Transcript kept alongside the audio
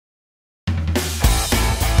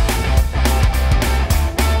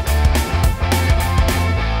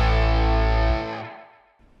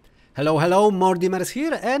Hello, Mordimer's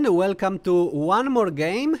here, and welcome to one more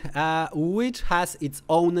game which has its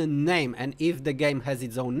own name. And if the game has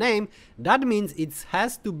its own name, that means it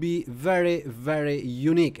has to be very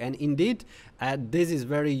unique. And indeed, this is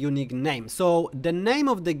very unique name. So the name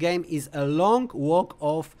of the game is A Long Walk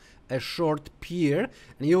of a Short Pier,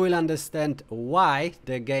 and you will understand why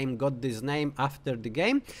the game got this name after the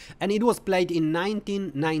game. And it was played in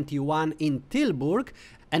 1991 in Tilburg.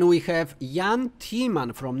 And we have Jan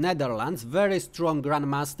Timman from Netherlands, very strong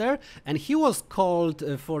grandmaster, and he was called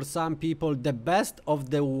for some people the best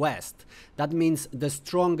of the West. That means the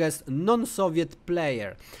strongest non-Soviet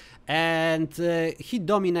player. And he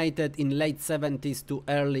dominated in late 70s to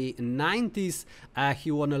early 90s.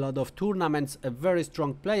 He won a lot of tournaments, very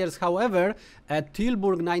strong players. However, at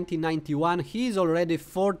Tilburg 1991, he is already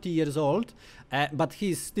 40 years old, but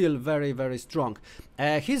he's still very strong.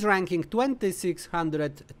 He's ranking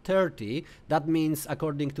 2630. That means,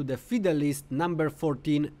 according to the FIDE list, number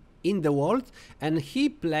 14 in the world, and he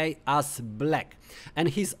play as black. And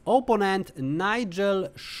his opponent, Nigel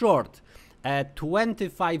Short,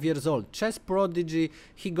 25 years old, chess prodigy.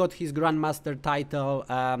 He got his grandmaster title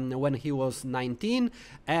when he was 19,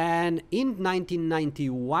 and in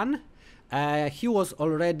 1991 he was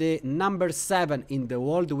already number 7 in the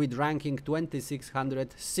world with ranking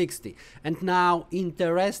 2660. And now,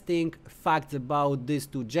 interesting fact about these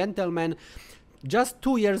two gentlemen: just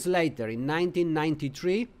 2 years later, in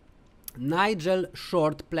 1993, Nigel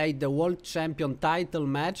Short played the world champion title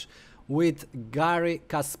match with Garry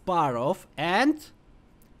Kasparov, and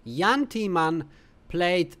Jan Timman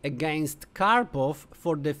played against Karpov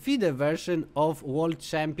for the FIDE version of world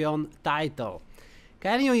champion title.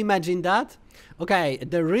 Can you imagine that? Okay,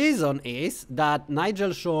 the reason is that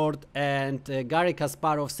Nigel Short and Garry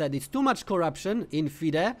Kasparov said it's too much corruption in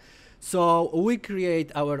FIDE, so we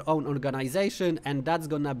create our own organization, and that's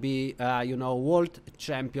gonna be, world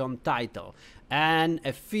champion title. And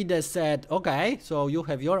FIDE said, okay, so you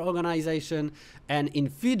have your organization, and in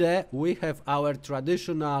FIDE we have our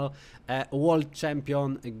traditional world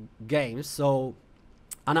champion games. So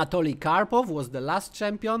Anatoly Karpov was the last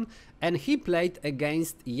champion, and he played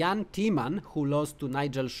against Jan Timman, who lost to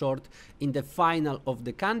Nigel Short in the final of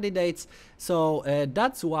the candidates. So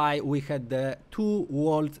that's why we had the two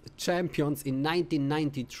world champions in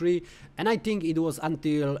 1993, and I think it was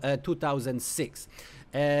until 2006.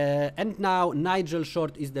 And now Nigel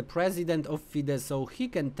Short is the president of FIDE, so he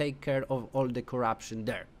can take care of all the corruption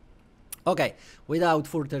there. Okay, without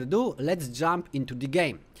further ado, let's jump into the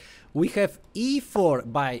game. We have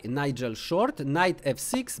E4 by Nigel Short, Knight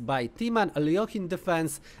F6 by Timman, Alekhine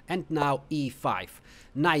Defense, and now E5.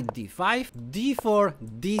 Knight D5, D4,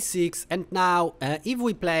 D6, and now if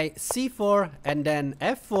we play C4 and then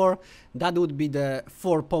F4, that would be the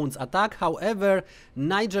 4 pawns attack. However,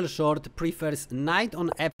 Nigel Short prefers knight on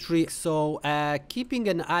F3, so keeping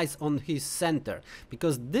an eye on his center,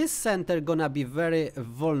 because this center gonna be very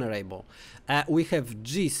vulnerable. We have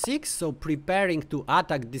G6, so preparing to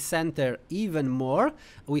attack the center even more.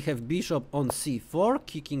 We have bishop on C4,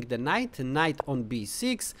 kicking the knight, knight on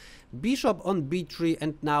B6, bishop on B3,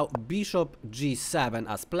 and now bishop G7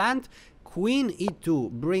 as planned. Queen E2,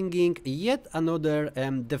 bringing yet another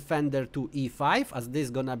defender to E5, as this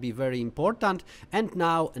is gonna be very important. And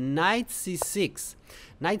now Knight C6.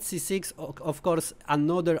 Knight C6, of course,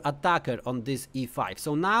 another attacker on this E5.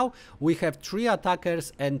 So now we have 3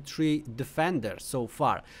 attackers and 3 defenders so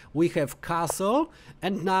far. We have castle,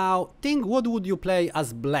 and now think, what would you play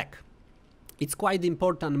as black? It's quite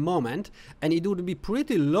important moment, and it would be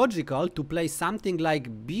pretty logical to play something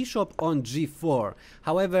like bishop on G4.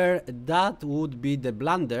 However, that would be the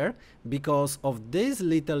blunder because of these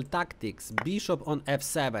little tactics: bishop on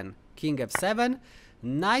F7, king F7,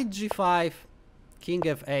 knight G5, king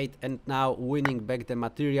F8, and now winning back the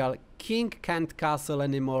material. King can't castle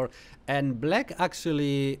anymore, and black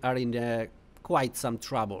actually are in quite some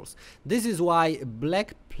troubles. This is why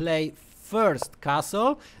black play first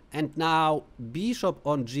castle, and now bishop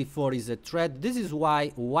on G4 is a threat. This is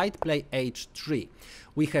why white play H3.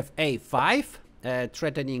 We have A5,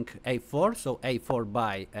 threatening A4, so A4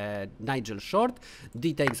 by Nigel Short.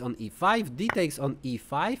 D takes on E5, D takes on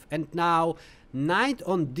E5, and now knight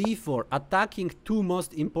on D4, attacking 2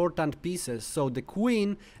 most important pieces, so the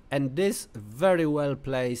queen and this very well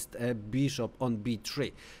placed bishop on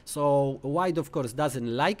B3. So white, of course, doesn't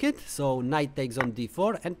like it, so knight takes on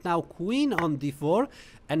D4, and now queen on D4,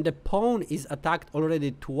 and the pawn is attacked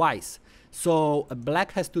already twice. So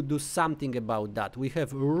black has to do something about that. We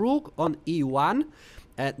have rook on E1,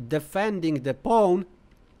 defending the pawn,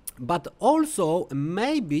 but also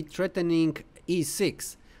maybe threatening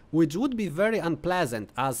E6. which would be very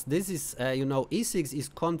unpleasant, as this is, you know, e6 is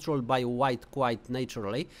controlled by white quite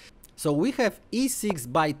naturally. So we have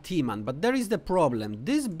e6 by Timman, but there is the problem.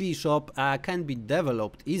 This bishop can be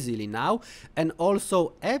developed easily now, and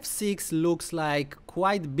also f6 looks like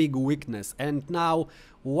quite big weakness, and now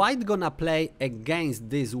white gonna play against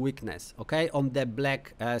this weakness, okay, on the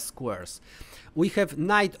black squares. We have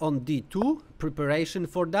knight on d2, preparation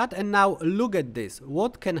for that, and now look at this,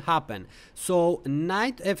 what can happen. So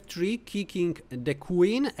knight f3 kicking the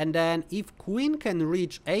queen, and then if queen can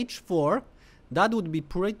reach h4, that would be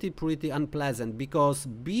pretty unpleasant, because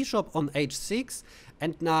bishop on h6,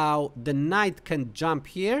 and now the knight can jump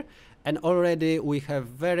here, and already we have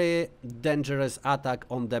very dangerous attack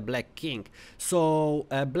on the black king. So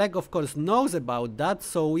black of course knows about that,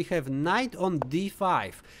 so we have knight on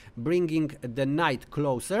d5, bringing the knight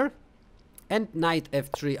closer, and knight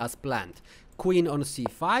f3 as planned. Queen on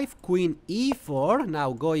c5, queen e4,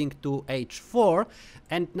 now going to h4,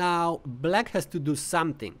 and now black has to do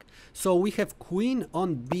something. So we have queen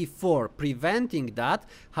on b4, preventing that.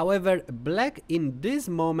 However, black in this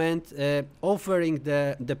moment offering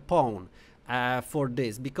the pawn for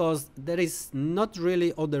this, because there is not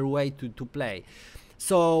really other way to play.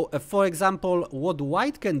 So for example, what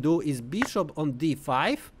white can do is bishop on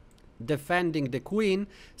d5, defending the queen,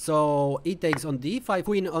 so e takes on d5,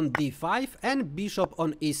 queen on d5, and bishop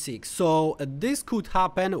on e6. So this could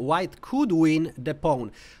happen, white could win the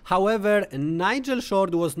pawn. However, Nigel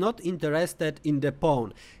Short was not interested in the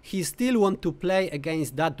pawn. He still want to play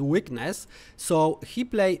against that weakness, so he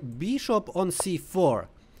played bishop on c4,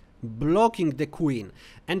 blocking the queen.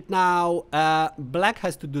 And now black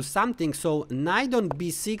has to do something, so knight on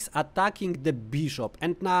b6 attacking the bishop,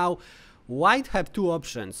 and now white have two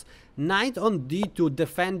options. Knight on d2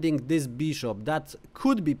 defending this bishop, that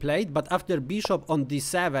could be played, but after bishop on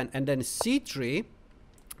d7 and then c3,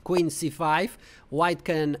 queen c5, white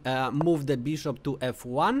can move the bishop to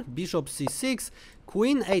f1, bishop c6,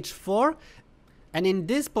 queen h4, and in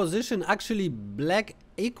this position actually black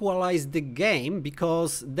equalized the game,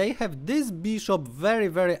 because they have this bishop,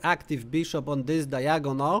 very active bishop on this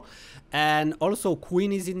diagonal, and also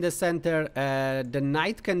queen is in the center, the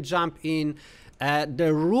knight can jump in,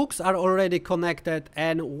 the rooks are already connected,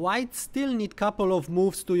 and white still need couple of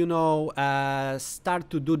moves to, you know, start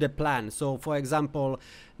to do the plan. So for example,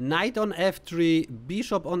 knight on f3,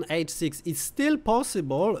 bishop on h6 is still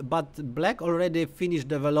possible, but black already finished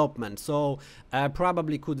development, so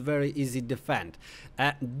probably could very easy defend.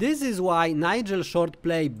 This is why Nigel Short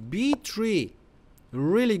play b3,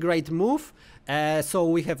 really great move. So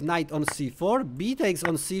we have knight on c4, b takes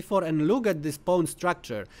on c4, and look at this pawn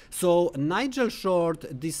structure. So Nigel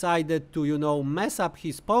Short decided to, you know, mess up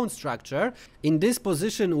his pawn structure. In this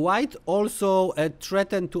position, white also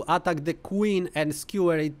threatened to attack the queen and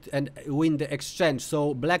skewer it and win the exchange.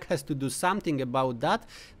 So black has to do something about that.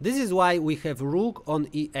 This is why we have rook on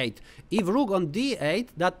e8. If rook on d8,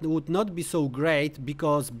 that would not be so great,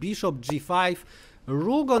 because bishop g5,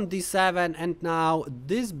 rook on d7, and now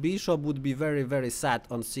this bishop would be very sad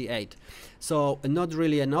on c8, so not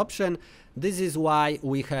really an option. This is why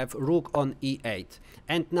we have rook on e8,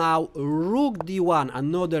 and now rook d1,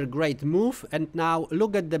 another great move. And now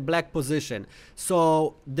look at the black position,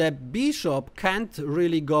 so the bishop can't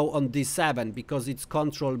really go on d7 because it's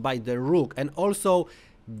controlled by the rook, and also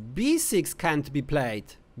b6 can't be played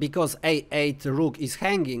because a8 rook is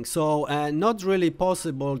hanging, so not really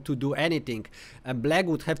possible to do anything. Black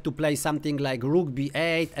would have to play something like rook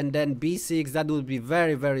b8 and then b6, that would be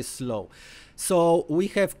very slow. So we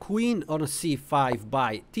have queen on c5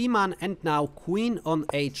 by Timman, and now queen on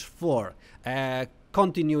h4,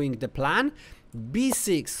 continuing the plan.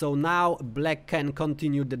 b6, so now black can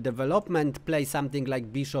continue the development, play something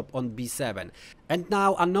like bishop on b7. And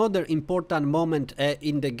now another important moment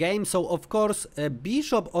in the game. So of course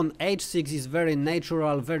bishop on h6 is very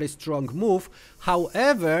natural, very strong move.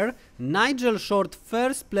 However, Nigel Short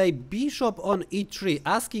first play bishop on e3,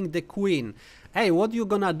 asking the queen, hey, what you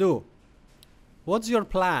gonna do? What's your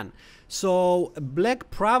plan? So black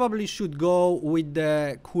probably should go with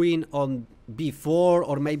the queen on b4,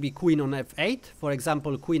 or maybe queen on f8, for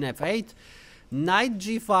example queen f8, knight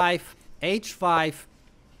g5, h5,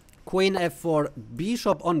 queen f4,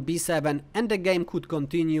 bishop on b7, and the game could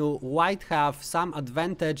continue. White have some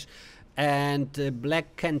advantage, and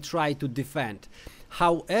black can try to defend.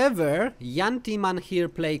 However, Jan Timman here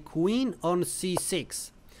play queen on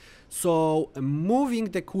c6, so moving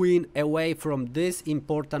the queen away from this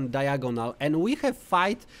important diagonal, and we have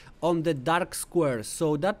fight on the dark square,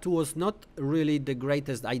 so that was not really the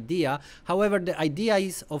greatest idea. However, the idea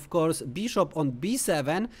is, of course, bishop on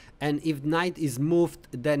b7, and if knight is moved,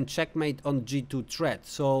 then checkmate on g2 threat,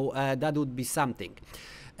 so that would be something.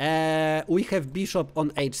 We have bishop on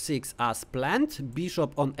h6 as planned,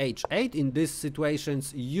 bishop on h8. In these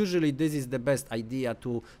situations, usually this is the best idea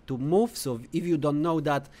to move, so if you don't know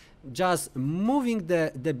that, just moving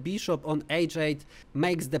the bishop on h8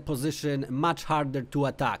 makes the position much harder to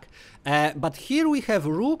attack. But here we have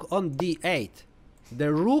rook on d8.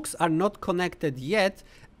 The rooks are not connected yet,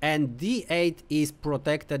 and d8 is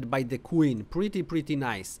protected by the queen. Pretty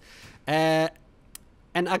nice.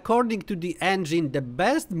 And according to the engine, the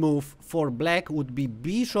best move for black would be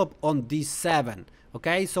bishop on d7.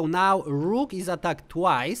 Okay, so now rook is attacked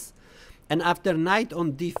twice, and after knight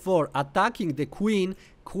on d4 attacking the queen,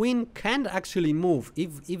 queen can't actually move.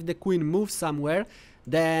 If the queen moves somewhere,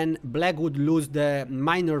 then black would lose the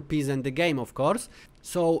minor piece in the game, of course.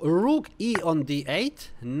 So rook e on d8,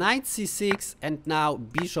 knight c6, and now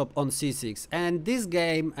bishop on c6. And this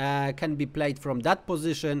game can be played from that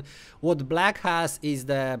position. What black has is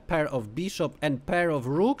the pair of bishop and pair of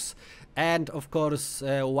rooks, and of course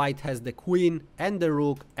white has the queen and the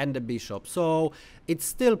rook and the bishop. So it's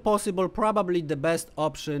still possible, probably the best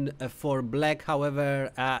option for black.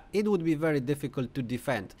 However, it would be very difficult to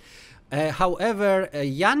defend. However,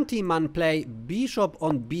 Jan Timman play bishop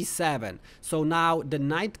on b7, so now the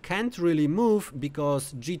knight can't really move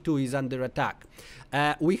because g2 is under attack.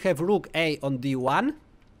 We have rook a on d1,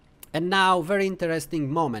 and now very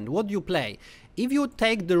interesting moment. What do you play? If you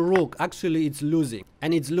take the rook, actually it's losing,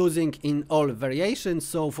 and it's losing in all variations.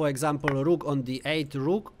 So for example, rook on d8,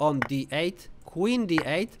 rook on d8, queen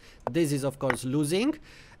d8, this is of course losing.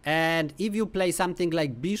 And if you play something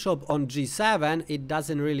like bishop on g7, it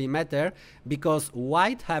doesn't really matter, because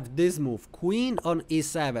white have this move, queen on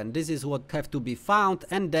e7. This is what have to be found,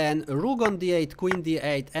 and then rook on d8, queen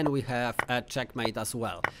d8, and we have a checkmate as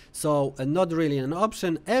well. So not really an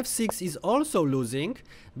option. f6 is also losing,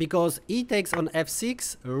 because e takes on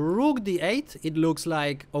f6, rook d8, it looks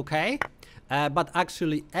like okay. But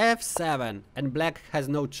actually f7, and black has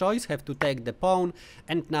no choice, have to take the pawn,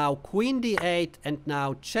 and now queen d8, and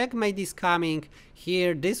now checkmate is coming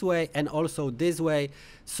here this way and also this way.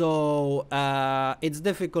 So it's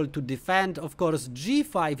difficult to defend. Of course,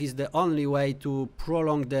 g5 is the only way to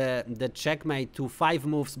prolong the checkmate to 5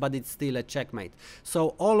 moves, but it's still a checkmate. So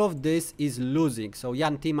all of this is losing. So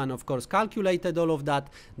Jan Timman, of course, calculated all of that.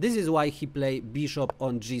 This is why he played bishop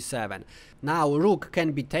on g7. Now rook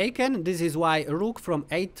can be taken. This is why rook from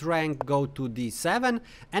 8th rank go to d7,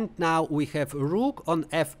 and now we have rook on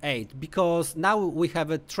f8, because now we have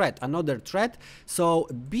a threat, another threat. So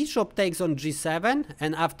bishop takes on g7,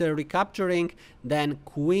 and after recapturing, then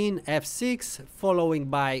queen f6, following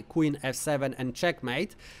by queen f7 and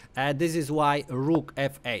checkmate. This is why rook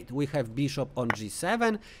f8. We have bishop on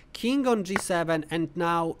g7, king on g7, and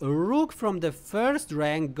now rook from the 1st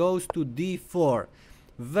rank goes to d4.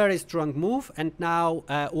 Very strong move. And now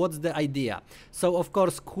what's the idea? So of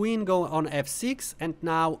course queen go on f6, and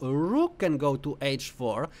now rook can go to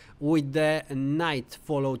h4 with the knight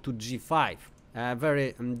follow to g5.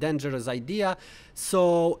 Very dangerous idea.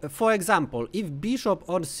 So for example, if bishop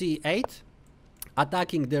on c8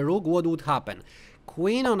 attacking the rook, what would happen?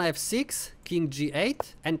 Queen on f6, king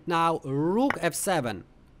g8, and now rook f7.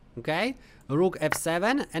 Okay, rook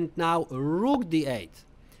f7, and now rook d8.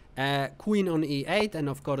 Queen on e8, and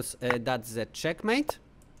of course that's the checkmate,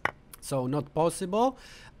 so not possible.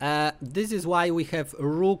 This is why we have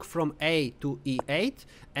rook from a to e8,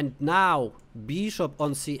 and now bishop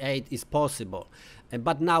on c8 is possible.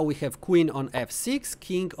 But now we have queen on f6,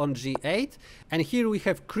 king on g8, and here we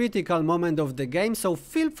have critical moment of the game. So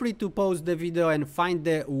feel free to pause the video and find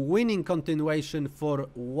the winning continuation for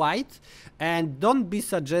white, and don't be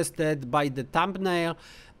suggested by the thumbnail,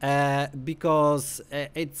 because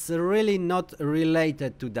it's really not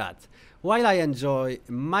related to that, while I enjoy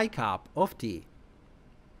my cup of tea.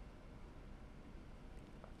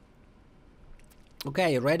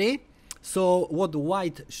 Okay, ready? So what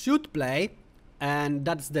white should play, and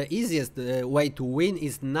that's the easiest way to win,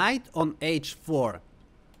 is knight on h4.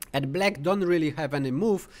 And black don't really have any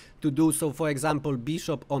move to do, so for example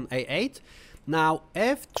bishop on a8. Now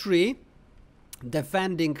f3,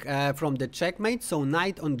 defending from the checkmate, so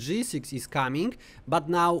knight on g6 is coming, but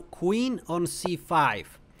now queen on c5,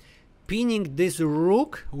 pinning this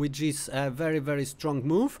rook, which is a very strong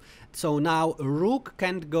move. So now rook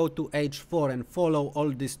can't go to h4 and follow all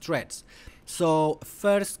these threats. So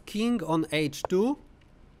first king on h2,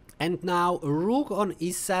 and now rook on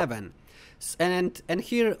e7. And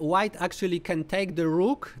here white actually can take the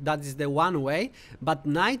rook, that is the one way, but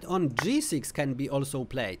knight on g6 can be also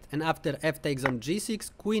played. And after f takes on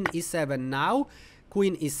g6, queen e7 now,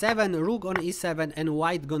 queen e7, rook on e7, and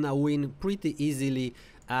white gonna win pretty easily,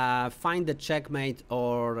 find the checkmate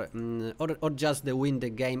or just win the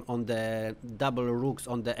game on the double rooks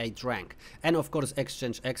on the 8th rank. And of course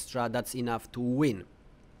exchange extra, that's enough to win.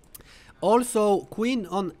 Also, queen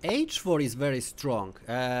on h4 is very strong,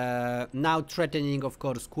 now threatening of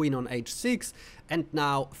course queen on h6, and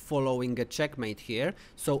now following a checkmate here.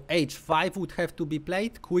 So h5 would have to be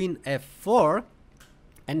played, queen f4,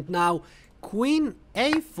 and now queen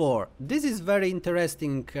a4. This is very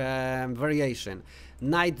interesting variation.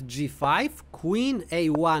 Knight g5, queen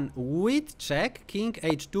a1 with check, king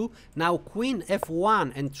h2, now queen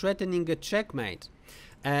f1 and threatening a checkmate.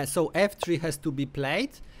 So f3 has to be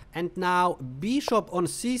played. And now bishop on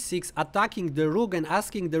c6 attacking the rook and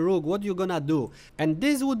asking the rook what you gonna do. And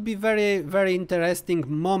this would be very interesting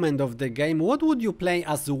moment of the game. What would you play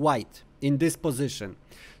as white in this position?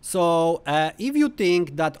 So if you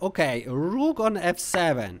think that okay, rook on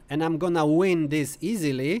f7 and I'm gonna win this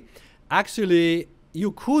easily, actually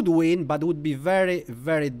you could win, but would be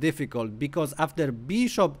very difficult, because after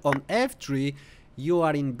bishop on f3 you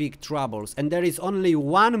are in big troubles, and there is only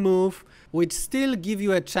one move which still give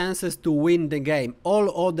you a chances to win the game.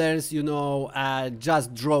 All others, you know,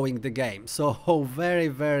 just drawing the game. So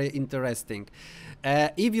very interesting.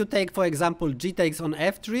 If you take, for example, g takes on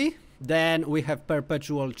f3, then we have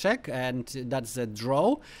perpetual check, and that's a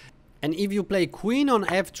draw. And if you play queen on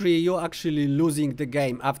f3, you're actually losing the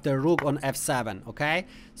game after rook on f7, okay?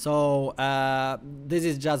 So this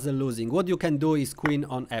is just a losing. What you can do is queen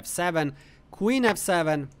on f7, queen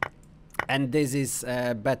f7, and this is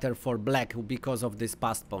better for black because of this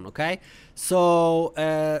passed pawn, okay? So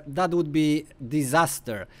that would be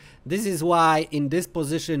disaster. This is why in this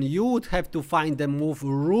position you would have to find the move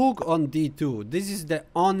rook on d2. This is the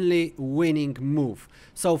only winning move.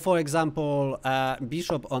 So for example,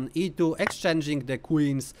 bishop on e2, exchanging the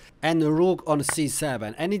queens, and rook on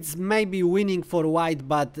c7. And it's maybe winning for white,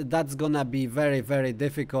 but that's gonna be very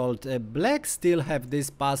difficult. Black still have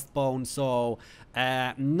this passed pawn, so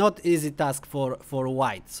not easy task for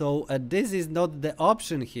white. So this is not the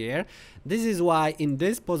option here. This is why in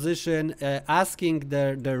this position, asking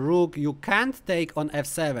the rook, you can't take on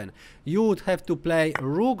f7. You would have to play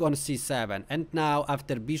rook on c7. And now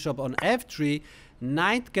after bishop on f3,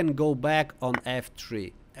 knight can go back on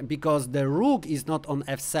f3, because the rook is not on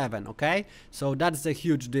f7, okay? So that's a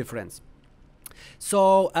huge difference.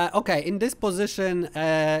 So okay, in this position,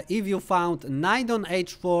 if you found knight on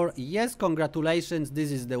h4, yes, congratulations,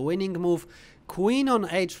 this is the winning move. Queen on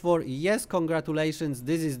h4, yes, congratulations,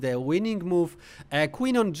 this is the winning move.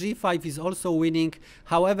 Queen on g5 is also winning.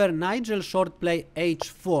 However, Nigel short play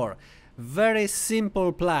h4. Very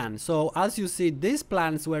simple plan. So as you see, these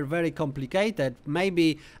plans were very complicated,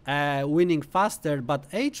 maybe winning faster, but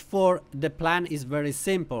h4, the plan is very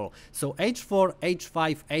simple. So h4,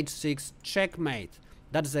 h5, h6, checkmate.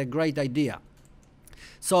 That's a great idea.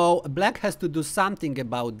 So black has to do something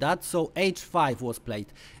about that. So h5 was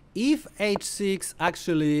played. If h6,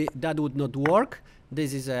 actually that would not work.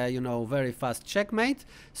 This is a, you know, very fast checkmate.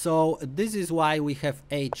 So this is why we have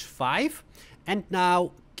h5, and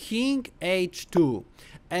now king h2.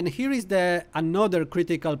 And here is the another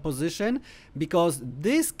critical position, because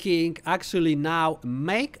this king actually now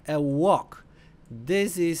make a walk.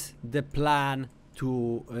 This is the plan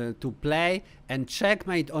to play, and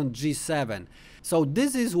checkmate on g7. So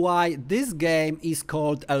this is why this game is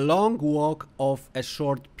called a long walk of a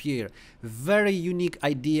short peer. Very unique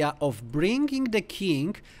idea of bringing the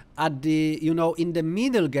king at the, you know, in the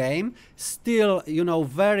middle game, still, you know,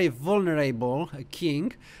 very vulnerable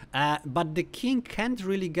king, but the king can't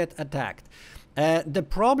really get attacked. The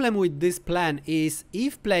problem with this plan is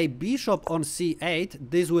if play bishop on c8,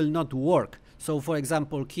 this will not work. So for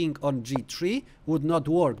example, king on g3 would not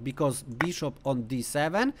work, because bishop on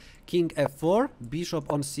d7, king f4,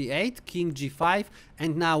 bishop on c8, king g5,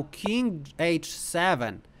 and now king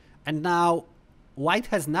h7. And now white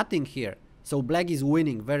has nothing here. So black is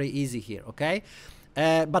winning very easy here, okay?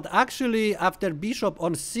 But actually, after bishop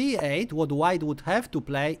on c8, what white would have to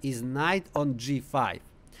play is knight on g5.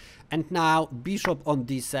 And now bishop on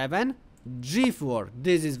d7, g4.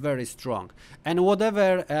 This is very strong. And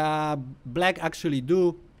whatever black actually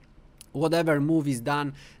do, whatever move is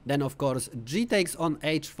done, then of course g takes on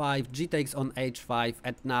h5, g takes on h5,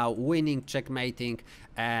 and now winning, checkmating,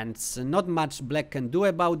 and not much black can do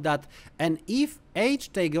about that. And if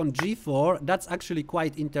h take on g4, that's actually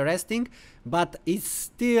quite interesting, but it's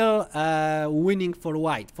still winning for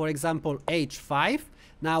white. For example, h5,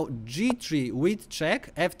 now g3 with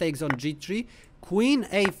check, f takes on g3, queen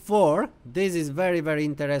a4, this is very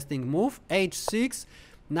interesting move, h6,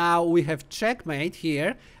 now we have checkmate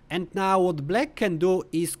here. And now what black can do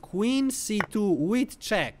is queen c2 with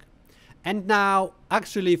check. And now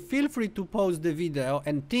actually feel free to pause the video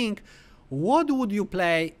and think, what would you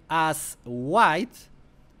play as white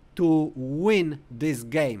to win this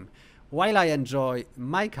game? While I enjoy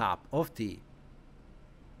my cup of tea.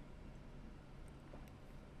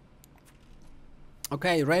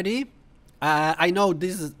 Okay, ready? I know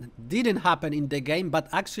this didn't happen in the game, but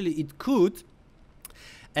actually it could.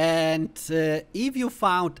 And if you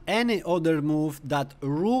found any other move that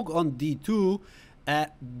rook on d2,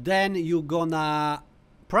 then you're gonna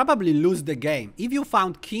probably lose the game. If you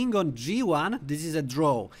found king on g1, this is a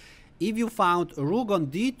draw. If you found rook on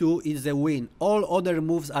d2, it's a win. All other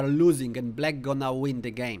moves are losing and black gonna win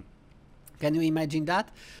the game. Can you imagine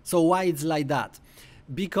that? So why it's like that?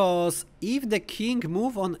 Because if the king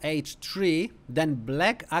move on h3, then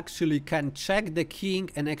black actually can check the king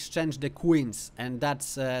and exchange the queens, and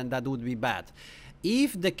that would be bad.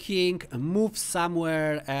 If the king moves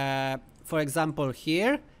somewhere, for example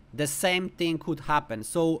here, the same thing could happen.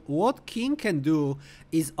 So what king can do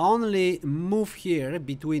is only move here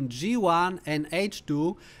between g1 and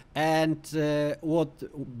h2, and what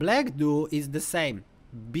black do is the same,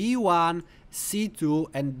 b1, c2,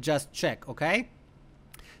 and just check, okay?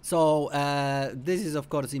 So this is of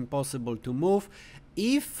course impossible to move.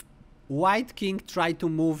 If white king try to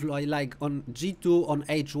move like on g2 on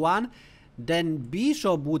h1, then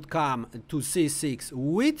bishop would come to c6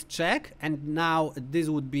 with check, and now this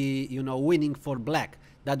would be, you know, winning for black.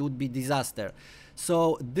 That would be disaster.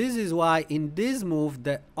 So this is why in this move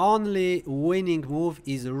the only winning move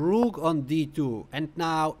is rook on d2, and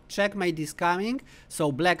now checkmate is coming,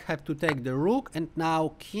 so black have to take the rook, and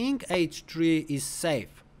now king h3 is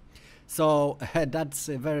safe. So that's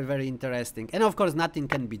very interesting, and of course nothing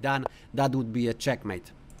can be done. That would be a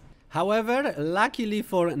checkmate. However, luckily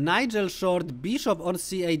for Nigel Short, bishop on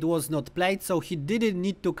c8 was not played, so he didn't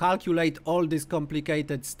need to calculate all this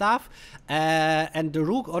complicated stuff, and the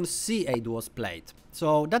rook on c8 was played.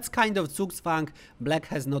 So that's kind of Zugzwang. Black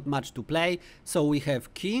has not much to play, so we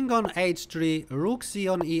have king on h3, rook c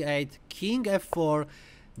on e8, king f4,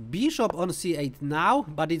 bishop on c8 now,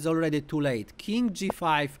 but it's already too late, king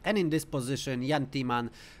g5, and in this position Jan Timman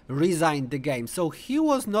resigned the game. So he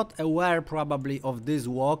was not aware probably of this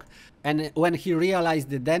walk, and when he realized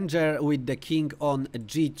the danger with the king on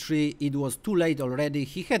g3, it was too late already.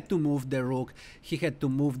 He had to move the rook, he had to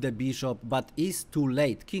move the bishop, but it's too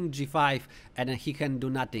late. King g5, and he can do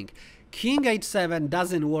nothing. King h7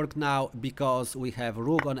 doesn't work now because we have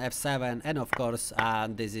rook on f7, and of course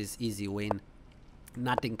this is easy win.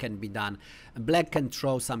 Nothing can be done. Black can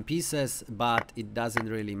throw some pieces, but it doesn't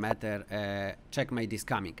really matter. Checkmate is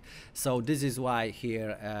coming. So this is why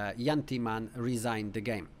here Jan Timman resigned the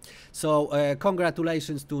game. So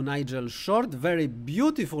congratulations to Nigel Short. Very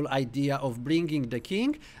beautiful idea of bringing the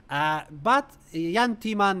king, but Jan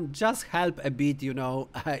Timman just helped a bit, you know,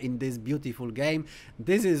 in this beautiful game.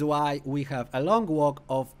 This is why we have a long walk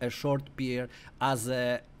of a short peer as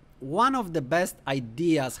one of the best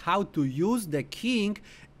ideas how to use the king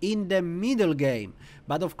in the middle game.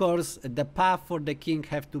 But of course the path for the king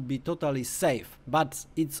have to be totally safe, but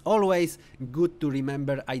it's always good to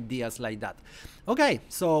remember ideas like that. Okay,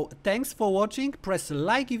 so thanks for watching. Press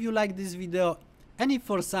like if you like this video, and if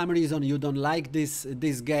for some reason you don't like this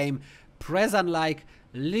game, press unlike.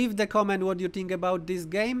 Leave the comment what you think about this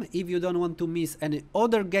game. If you don't want to miss any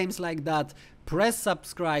other games like that, press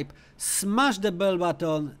subscribe, smash the bell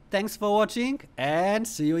button. Thanks for watching, and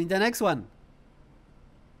see you in the next one.